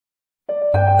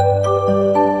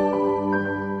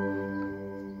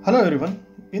Hello everyone,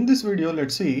 in this video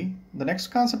let's see the next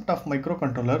concept of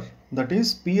microcontroller, that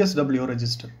is PSW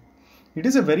register. It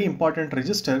is a very important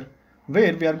register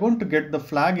where we are going to get the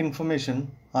flag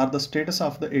information or the status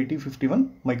of the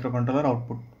 8051 microcontroller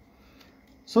output.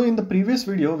 So in the previous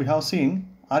video we have seen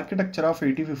architecture of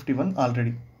 8051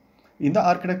 already. In the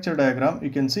architecture diagram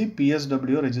you can see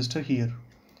PSW register here.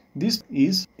 This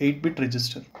is 8-bit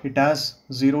register. It has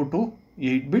 0 to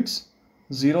 8 bits.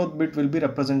 0th bit will be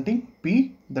representing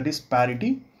P, that is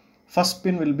parity. First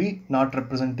pin will be not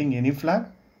representing any flag.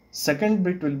 Second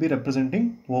bit will be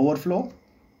representing overflow.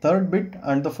 Third bit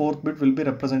and the fourth bit will be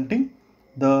representing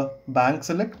the bank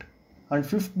select. And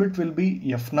fifth bit will be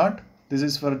F0. This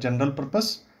is for general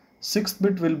purpose. Sixth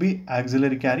bit will be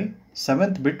auxiliary carry.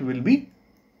 Seventh bit will be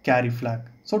carry flag.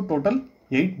 So total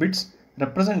 8 bits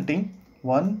representing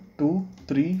 1, 2,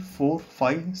 3, 4,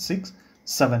 5, 6,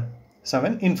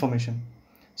 7 information.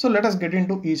 So let us get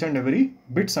into each and every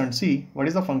bits and see what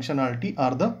is the functionality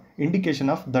or the indication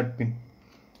of that pin.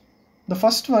 The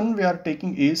first one we are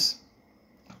taking is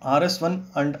RS1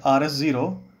 and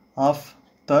RS0 of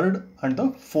third and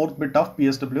the fourth bit of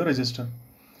PSW register.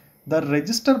 The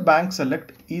register bank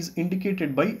select is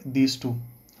indicated by these two.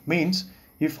 Means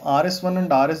if RS1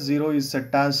 and RS0 is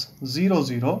set as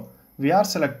 00, we are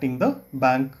selecting the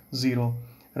bank 0.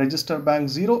 Register bank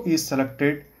 0 is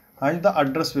selected and the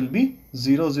address will be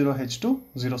 00H to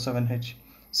 07H.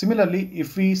 Similarly,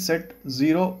 if we set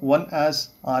 01 as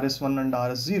RS1 and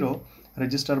RS0,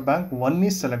 register bank 1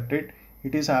 is selected.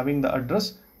 It is having the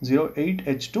address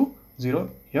 08H to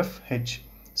 0FH.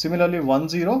 Similarly,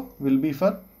 10 will be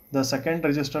for the second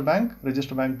register bank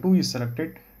 2 is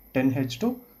selected, 10H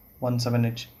to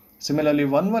 17H. Similarly,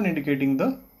 11 indicating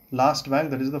the last bank,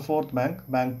 that is the fourth bank,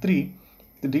 bank 3.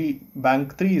 The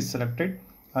bank 3 is selected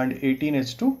and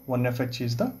 18H to 1FH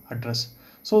is the address.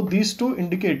 So these two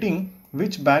indicating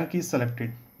which bank is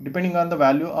selected. Depending on the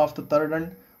value of the third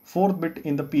and fourth bit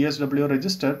in the PSW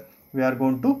register, we are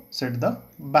going to set the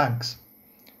banks.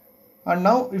 And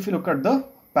now if you look at the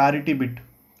parity bit,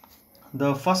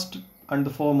 the first and the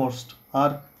foremost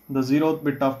are the 0th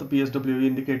bit of the PSW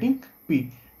indicating P,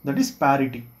 that is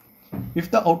parity. If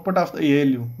the output of the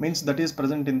ALU means that is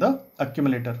present in the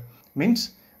accumulator,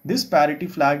 means this parity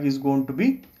flag is going to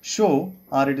be show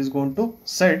or it is going to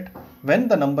set when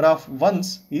the number of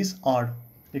ones is odd.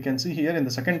 You can see here in the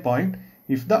second point,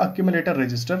 if the accumulator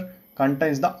register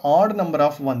contains the odd number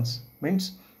of ones,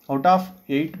 means out of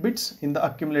 8 bits in the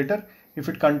accumulator, if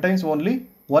it contains only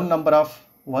one number of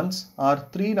ones or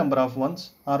 3 number of ones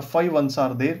or 5 ones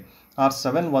are there or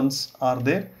 7 ones are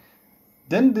there,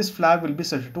 then this flag will be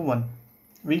set to 1.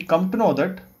 We come to know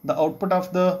that the output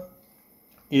of the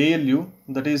ALU,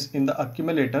 that is in the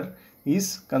accumulator,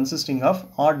 is consisting of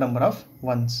odd number of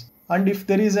ones. And if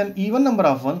there is an even number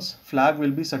of ones, flag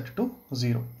will be set to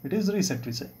 0. It is reset,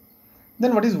 we say.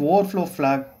 Then what is overflow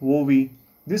flag, OV?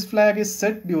 This flag is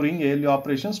set during ALU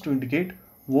operations to indicate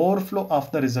overflow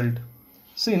of the result.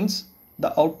 Since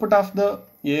the output of the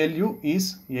ALU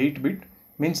is 8-bit,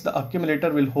 means the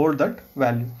accumulator will hold that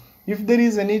value. If there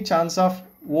is any chance of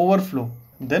overflow,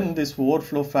 then this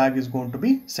overflow flag is going to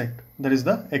be set. That is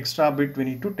the extra bit we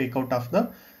need to take out of the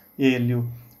ALU.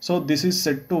 So this is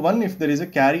set to 1 if there is a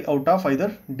carry out of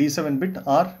either D7 bit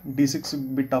or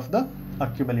D6 bit of the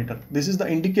accumulator. This is the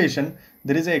indication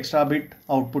there is a extra bit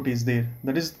output is there.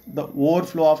 That is the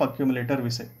overflow of accumulator,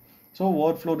 we say. So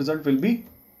overflow result will be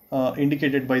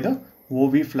indicated by the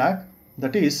OV flag,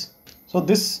 that is, so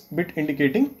this bit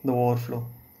indicating the overflow.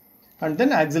 And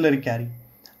then auxiliary carry.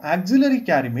 Auxiliary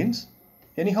carry means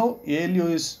anyhow ALU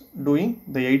is doing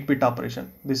the 8-bit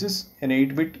operation. This is an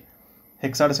 8-bit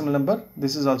hexadecimal number.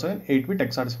 This is also an 8-bit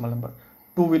hexadecimal number.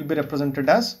 2 will be represented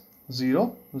as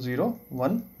 0, 0,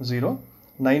 1, 0.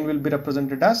 9 will be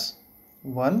represented as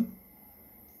 1,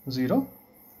 0,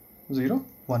 0,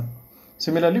 1.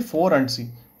 Similarly 4 and C.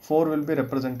 4 will be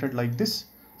represented like this.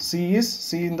 C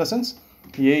in the sense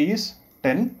A is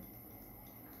 10,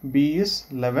 B is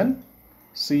 11,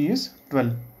 C is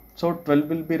 12. So 12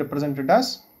 will be represented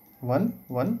as 1,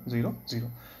 1, 0,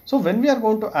 0. So when we are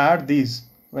going to add these,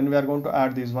 1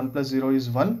 plus 0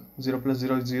 is 1, 0 plus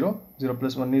 0 is 0, 0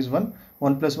 plus 1 is 1,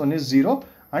 1 plus 1 is 0,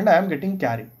 and I am getting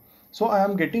carry. So I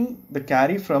am getting the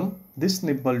carry from this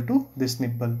nibble to this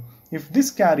nibble. If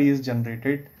this carry is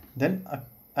generated, then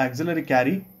auxiliary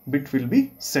carry bit will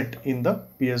be set in the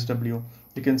PSW.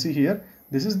 You can see here,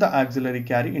 this is the auxiliary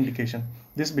carry indication.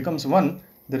 This becomes 1.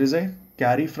 There is a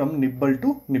carry from nibble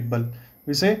to nibble.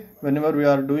 We say whenever we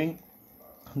are doing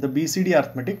the BCD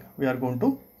arithmetic, we are going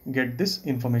to get this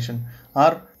information.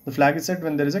 Or the flag is set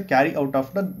when there is a carry out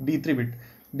of the D3 bit.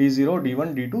 D0,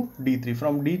 D1, D2, D3.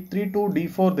 From D3 to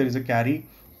D4 there is a carry.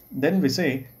 Then we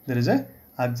say there is a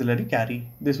auxiliary carry.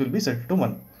 This will be set to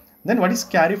 1. Then what is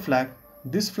carry flag?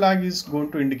 This flag is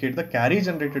going to indicate the carry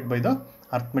generated by the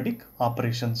arithmetic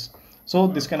operations. So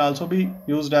this can also be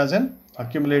used as an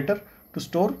accumulator to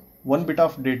store 1 bit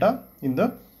of data in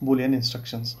the Boolean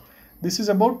instructions. This is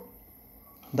about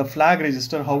the flag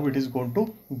register, how it is going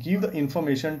to give the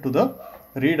information to the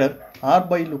reader, or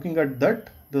by looking at that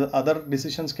the other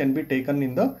decisions can be taken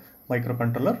in the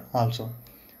microcontroller also.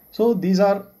 So these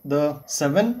are the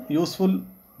 7 useful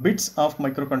bits of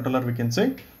microcontroller, we can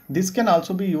say. This can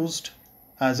also be used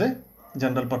as a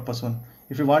general purpose one.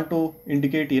 If you want to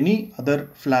indicate any other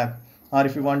flag, or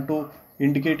if you want to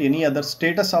indicate any other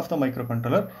status of the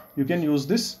microcontroller, you can use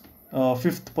this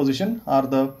 5th position or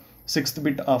the 6th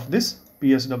bit of this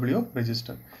PSW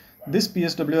register. This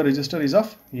PSW register is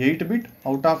of 8 bit.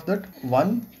 Out of that,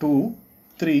 1, 2,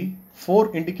 3,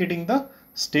 4 indicating the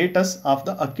status of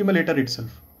the accumulator itself.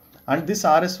 And this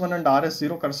RS1 and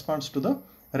RS0 corresponds to the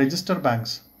register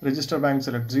banks. Register bank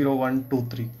select 0, 1, 2,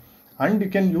 3. And you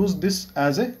can use this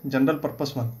as a general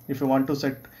purpose one if you want to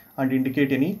set and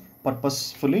indicate any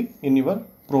purposefully in your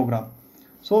program.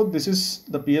 So this is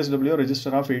the PSW register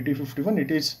of 8051.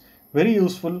 It is very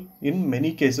useful in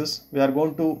many cases. We are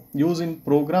going to use in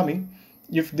programming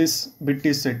if this bit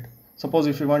is set. Suppose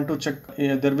if you want to check,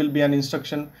 there will be an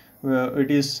instruction where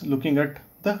it is looking at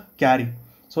the carry.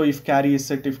 So if carry is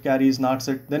set, if carry is not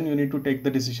set, then you need to take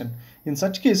the decision. In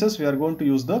such cases, we are going to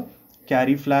use the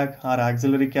carry flag or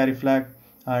auxiliary carry flag.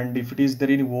 And if it is there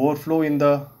any overflow in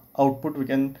the output, we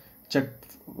can check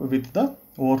with the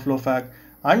overflow flag.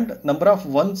 And number of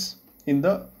ones in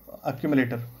the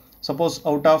accumulator. Suppose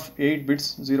out of 8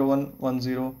 bits 01,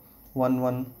 10,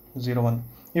 11, 01.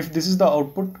 If this is the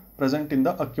output present in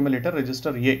the accumulator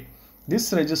register A,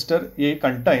 this register A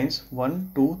contains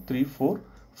 1, 2, 3, 4,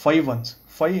 5 ones.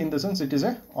 5 in the sense it is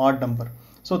a odd number.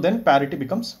 So then parity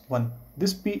becomes 1.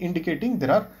 This P indicating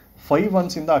there are 5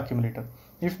 ones in the accumulator.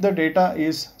 If the data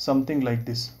is something like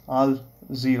this, all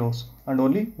zeros and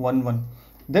only 1, 1,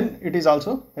 then it is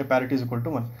also a parity is equal to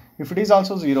 1. If it is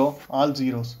also 0, all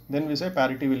zeros, then we say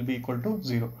parity will be equal to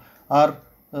 0. Or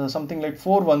something like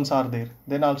 4 ones are there,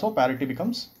 then also parity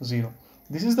becomes 0.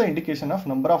 This is the indication of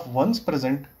number of ones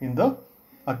present in the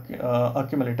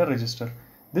accumulator register.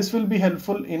 This will be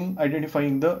helpful in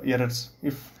identifying the errors.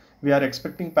 If we are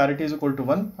expecting parity is equal to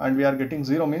 1 and we are getting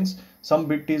 0, means some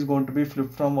bit is going to be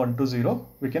flipped from 1 to 0,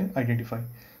 we can identify.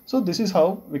 So this is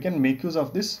how we can make use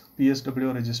of this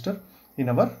PSW register in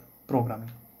our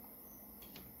programming.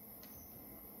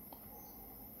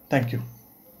 Thank you.